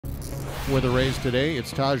for the Rays today.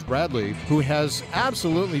 It's Taj Bradley, who has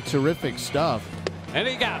absolutely terrific stuff. And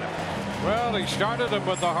he got it. Well, he started him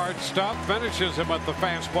with the hard stuff, finishes him with the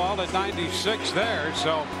fastball at 96 there.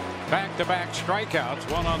 So back-to-back strikeouts,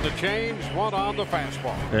 one on the change, one on the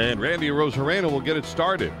fastball. And Randy Arozarena will get it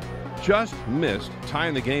started. Just missed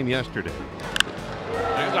tying the game yesterday.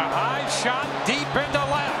 There's a high shot deep into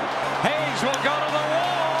left. Hayes will go to the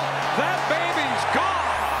wall. That baby's gone.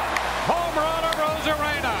 Home run,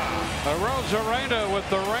 Arozarena. Arozarena with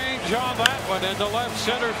the range on that one into left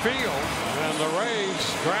center field. And the Rays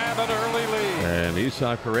grab an early lead. And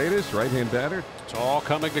Isaac Paredes, right-hand batter. It's all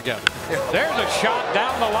coming together. There's a shot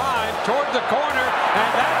down the line toward the corner.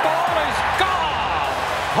 And that ball is gone.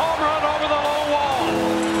 Home run over the low wall.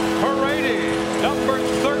 Paredes, number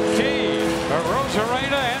 13.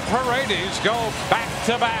 Arozarena and Paredes go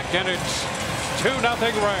back-to-back, and it's 2-0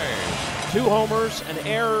 Rays. 2 homers and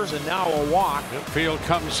errors and now a walk. Infield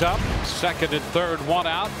comes up, second and third, one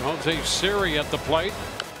out. Jose Siri at the plate.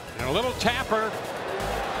 And a little tapper.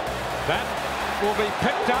 That will be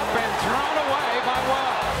picked up and thrown away by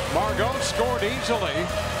Wells. Margot scored easily.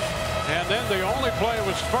 And then the only play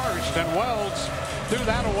was first, and Wells threw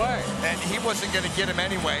that away. And he wasn't going to get him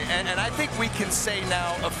anyway. And I think we can say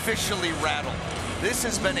now officially rattled. This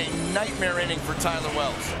has been a nightmare inning for Tyler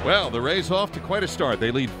Wells. Well, the Rays off to quite a start.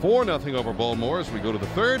 They lead 4-0 over Baltimore as we go to the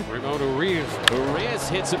third. Ramon Urias. Urias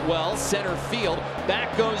hits it well, center field.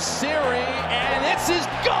 Back goes Siri, and this is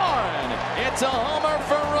gone. It's a homer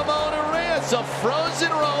for Ramon Urias. A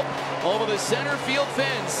frozen rope over the center field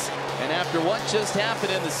fence. And after what just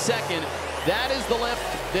happened in the second, that is the lift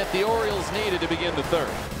that the Orioles needed to begin the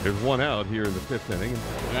third. There's one out here in the 5th inning.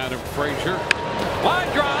 Adam Frazier.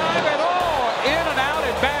 Line drive, and in and out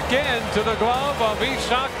and back into the glove of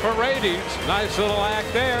Isaac Paredes. Nice little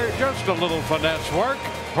act there. Just a little finesse work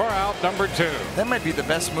for out number 2. That might be the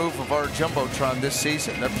best move of our Jumbotron this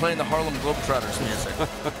season. They're playing the Harlem Globetrotters music.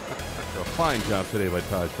 A fine job today by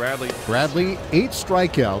Taj Bradley. Bradley, 8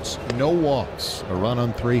 strikeouts, no walks, a run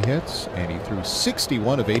on 3 hits, and he threw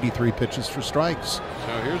 61 of 83 pitches for strikes.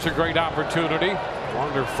 So here's a great opportunity.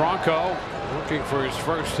 Wander Franco looking for his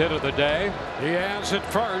first hit of the day. He has it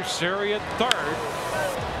first, Siri at third.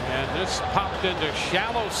 And this popped into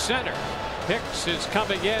shallow center. Hicks is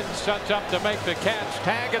coming in, sets up to make the catch.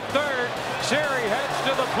 Tag at third. Siri heads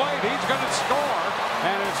to the plate. He's going to score.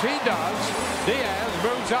 And as he does, Diaz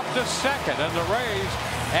moves up to second. And the Rays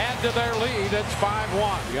add to their lead. It's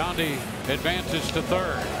 5-1. Yandy advances to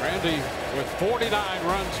third. Randy with 49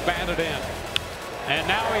 runs batted in. And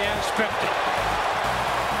now he has 50.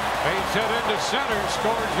 Base hit into center,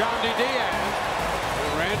 scored Yandy Diaz.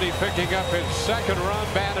 And Randy picking up his second run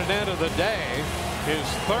batted in of the day. His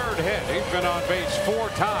third hit. He's been on base 4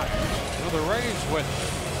 times. Well, the Rays with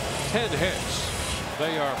 10 hits.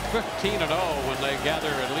 They are 15-0 when they gather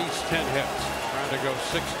at least 10 hits. Trying to go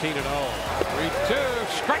 16-0. 3-2,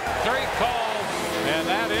 strike 3 call. And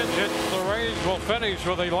that ends it. The Rays will finish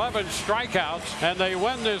with 11 strikeouts, and they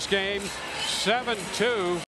win this game 7-2.